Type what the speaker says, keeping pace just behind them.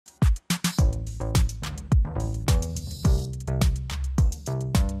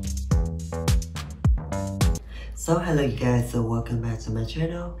So hello you guys, so welcome back to my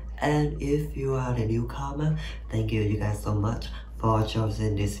channel, and if you are the newcomer, thank you guys so much for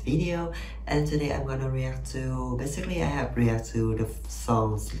choosing this video. And today I'm gonna react to, basically I have react to the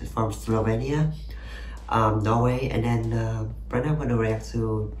songs from Slovenia, Norway, and then right now I'm gonna react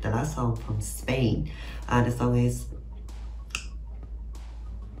to the last song from Spain. The song is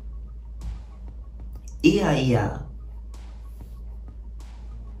Eaea.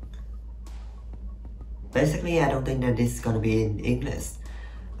 Basically, I don't think that this is gonna be in English.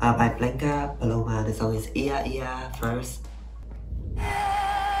 By Blanca Paloma, the song is Eaea first.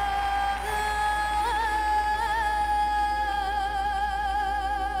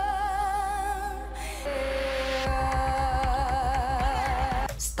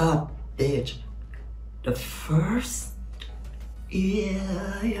 Stop, bitch. The first.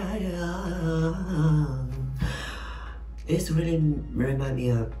 It's really remind me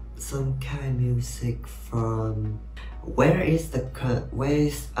of some kind of music from what is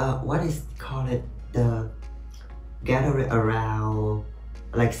called the gathering around,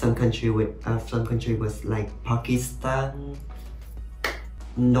 like some country was like Pakistan,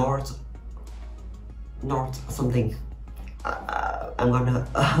 north something. I'm gonna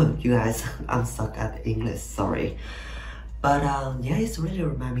you guys, I'm stuck at English, sorry. But yeah, it's really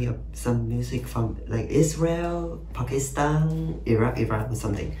remind me of some music from like Israel, Pakistan, Iraq or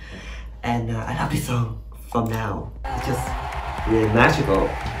something. And I love this song from now. It's just really magical.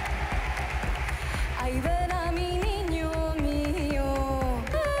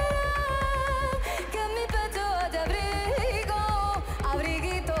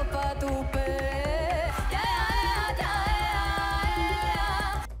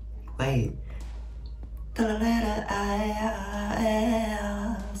 Wait.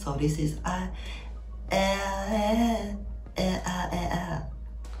 So this is not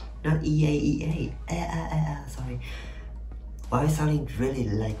Eaea, sorry. Why is sounding really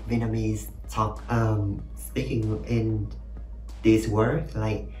like Vietnamese talk, speaking in this word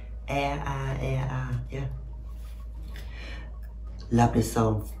like yeah. Love this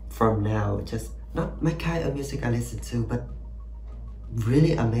song from now. Just not my kind of music I listen to, but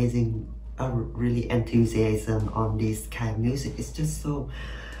really amazing. Really enthusiasm on this kind of music. It's just so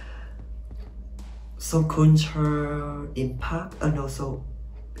culture impact, and also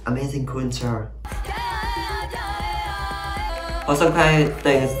amazing culture. For some kind of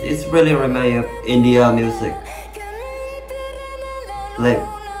things, it's really remind of India music, like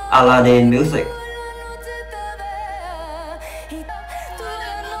Aladdin music.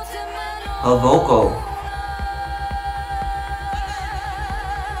 Her vocal.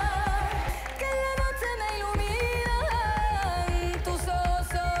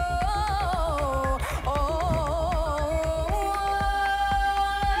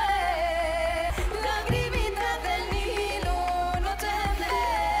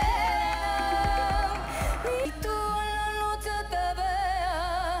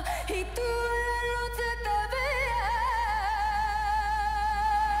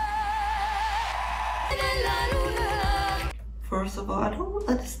 First of all, I don't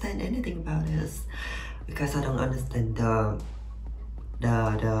understand anything about this because I don't understand the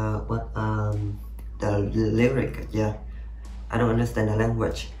lyric. Yeah, I don't understand the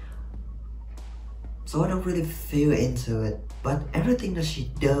language, so I don't really feel into it. But everything that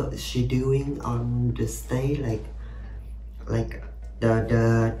she doing on the stage, like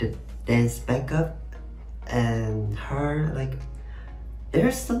the dance backup and her, like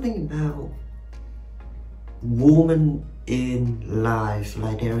there's something about woman in life,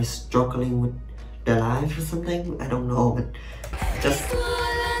 like they're struggling with their life or something. I don't know, but just wait.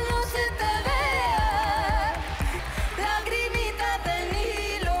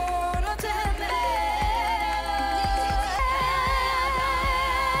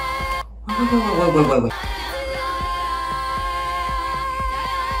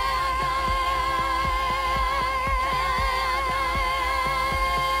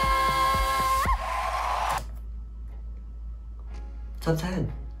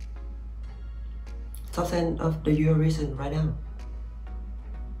 Top 10 of the Eurovision right now.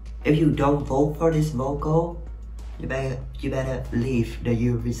 If you don't vote for this vocal, you better leave the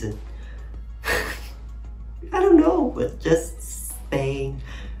Eurovision. I don't know, but just Spain,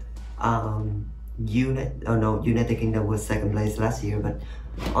 United Kingdom was second place last year, but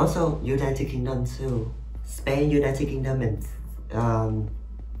also United Kingdom too. Spain, United Kingdom, and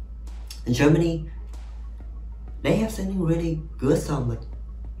Germany. They have singing really good songs, but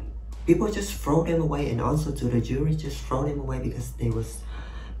people just throw them away, and also to the jury just throw them away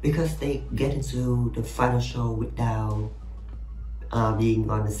because they get into the final show without being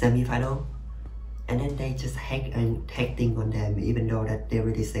on the semi-final. and then they just hating on them, even though that they're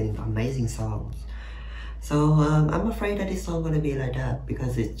really singing amazing songs. So I'm afraid that this song gonna be like that,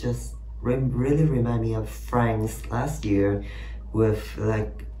 because it just really remind me of France last year, with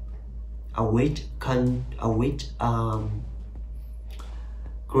like a witch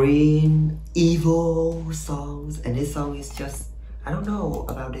green evil songs. And this song is just, I don't know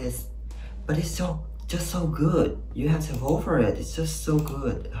about this, but it's just so good. You have to vote for it. It's just so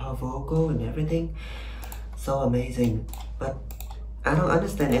good. Her vocal and everything, so amazing. But I don't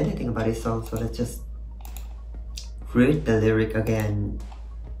understand anything about this song, so let's just read the lyric again.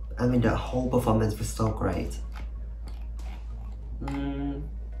 I mean, the whole performance was so great.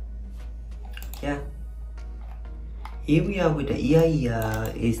 Yeah. Here we are with the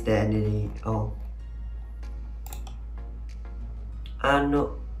Eaea. Is there any... oh.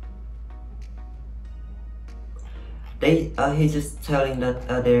 No. He's just telling that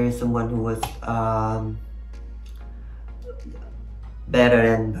there is someone who was better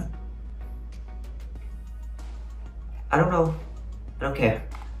than, but I don't know. I don't care.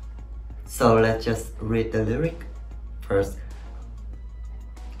 So let's just read the lyric first.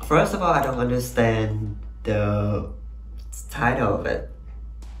 First of all, I don't understand the title of it.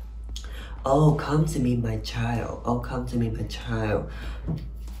 Oh, come to me, my child. Oh, come to me, my child.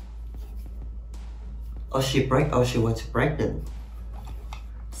 Oh, she was pregnant.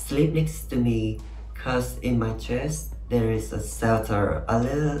 Sleep next to me, cause in my chest there is a shelter, a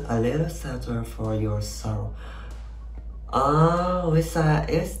little shelter for your sorrow. Oh, this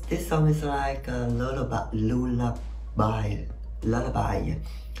song is like a lullaby.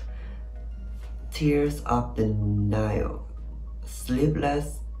 Tears of the Nile,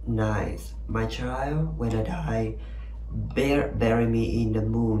 sleepless nights, my child. When I die, bury me in the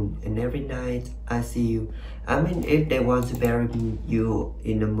moon, and every night I see you. I mean, if they want to bury you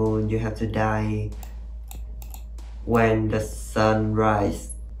in the moon, you have to die when the sun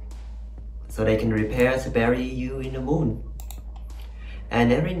rises, so they can prepare to bury you in the moon.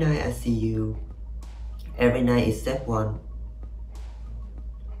 And every night I see you, every night except one.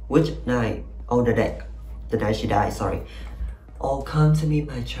 Which night? Oh, the night she died, sorry. Oh, come to me,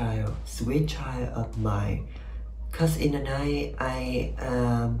 my child, sweet child of mine, cause in the night I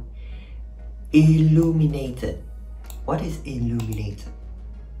am illuminated. What is illuminated?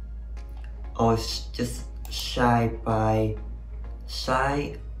 Oh, just shine by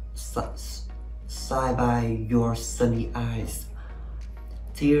your sunny eyes.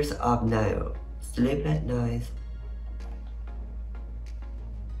 Tears of Nile, sleepless nights.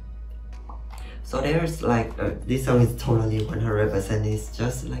 So there's like, this song is totally 100%, it's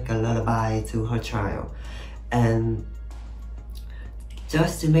just like a lullaby to her child. And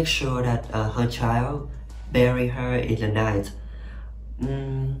just to make sure that her child bury her in the night.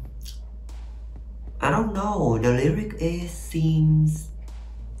 I don't know, the lyric seems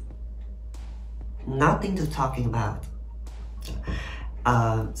nothing to talking about.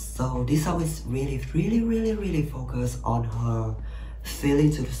 So this song is really focused on her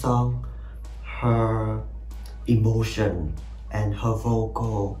feeling to the song, her emotion and her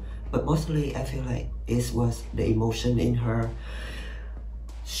vocal, but mostly I feel like it was the emotion in her.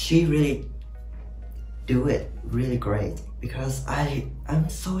 She really do it really great, because I'm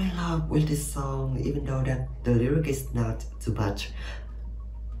so in love with this song, even though that the lyric is not too much,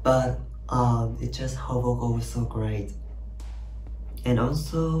 but it just, her vocal was so great. And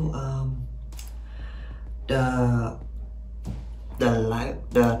also the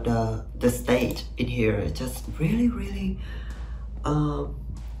stage in here is just really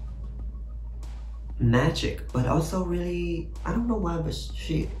magic, but also really, I don't know why, but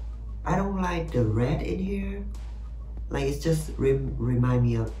I don't like the red in here. Like, it's just remind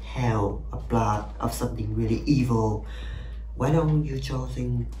me of hell, of blood, of something really evil. Why don't you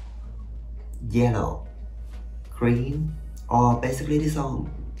choosing yellow, green? Or basically this song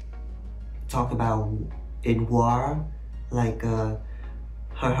talk about in war, like her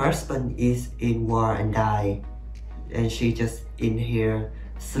husband is in war and die, and she just in here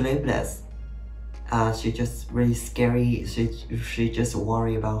sleepless. She just really scary. She just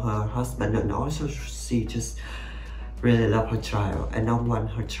worry about her husband, and also she just really love her child and don't want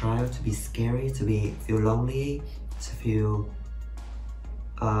her child to be scary, to feel lonely, to feel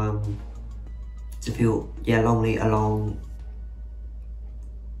lonely, alone.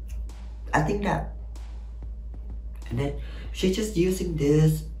 I think that. And then she just using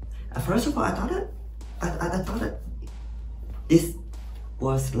this. First of all, I thought that this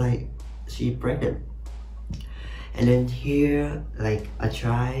was like she pregnant, and then here like a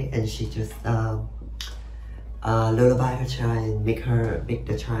child, and she just lullaby her child and make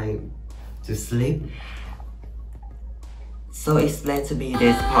the child to sleep. So explain to me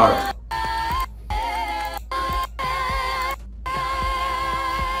this part.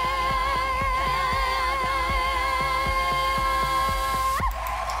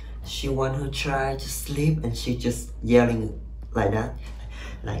 She want to try to sleep and she just yelling like that,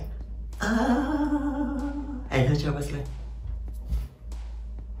 like ah, and her child was like,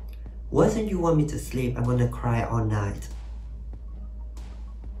 why don't you want me to sleep? I'm gonna cry all night,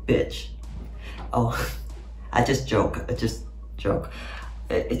 bitch. Oh, I just joke. It's just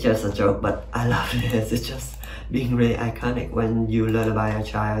a joke, but I love this. It's just being really iconic when you learn about a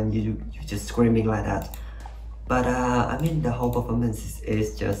child and you just screaming like that. But I mean, the whole performance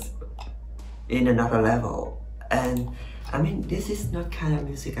is just in another level. And I mean, this is not kind of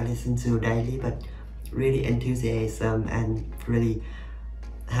music I listen to daily, but really enthusiasm and really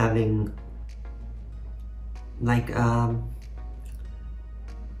having like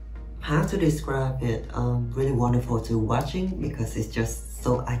how to describe it, really wonderful to watching because it's just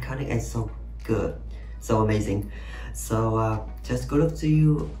so iconic and so good, so amazing. So just good luck to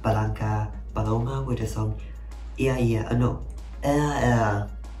you, Blanca Paloma, with the song Eaea, no, Eaea,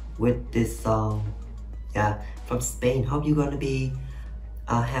 with this song, yeah, from Spain. Hope you're gonna be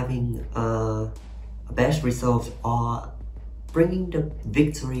having best results or bringing the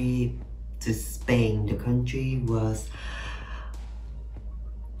victory to Spain. The country was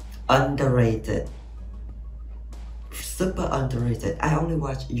underrated, super underrated. I only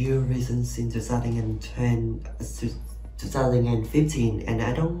watched Eurovision since 2015 and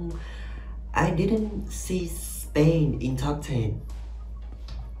I didn't see Spain in top 10,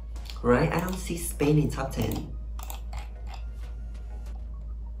 right? I don't see Spain in top 10.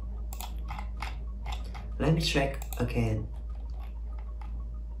 Let me check again.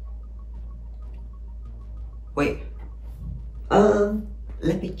 Wait,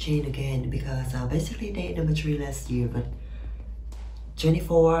 let me change again because basically they number 3 last year, but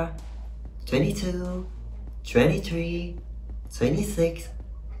 24, 22, 23, 26,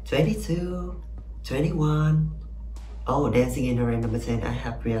 22, 21. Oh, Dancing in the Rain number 10. I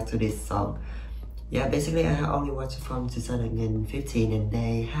have reacted to this song. Yeah, basically I have only watched it from 2015 and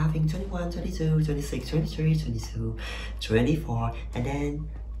they having 21, 22, 26, 23, 22, 24 and then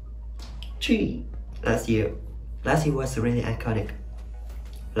 3 last year. Last year was really iconic.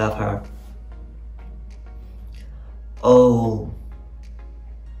 Love her. Oh,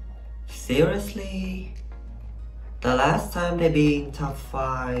 seriously? The last time they be in top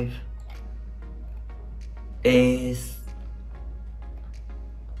 5 is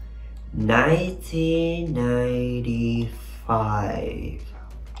 1995.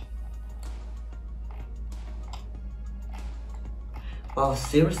 Wow,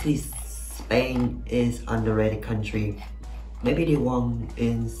 seriously, Spain is underrated country. Maybe they won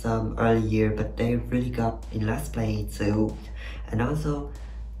in some early year, but they really got in last place too. And also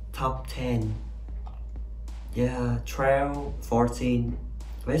top 10. Yeah, 12, 14.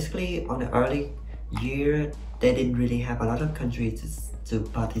 Basically on the early year, they didn't really have a lot of countries to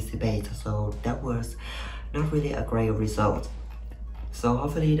participate. So that was not really a great result. So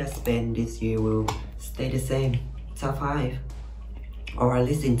hopefully that Spain this year will stay the same, top 5. Or at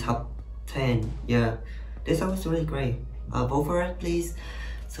least in top 10. Yeah, this song was really great. Vote for it, please.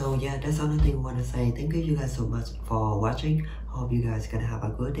 So yeah, that's all the thing I want to say. Thank you guys so much for watching. Hope you guys gonna have a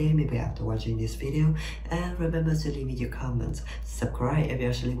good day maybe after watching this video. And remember to leave me your comments. Subscribe if you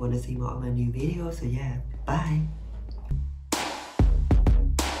actually want to see more of my new videos. So yeah, bye.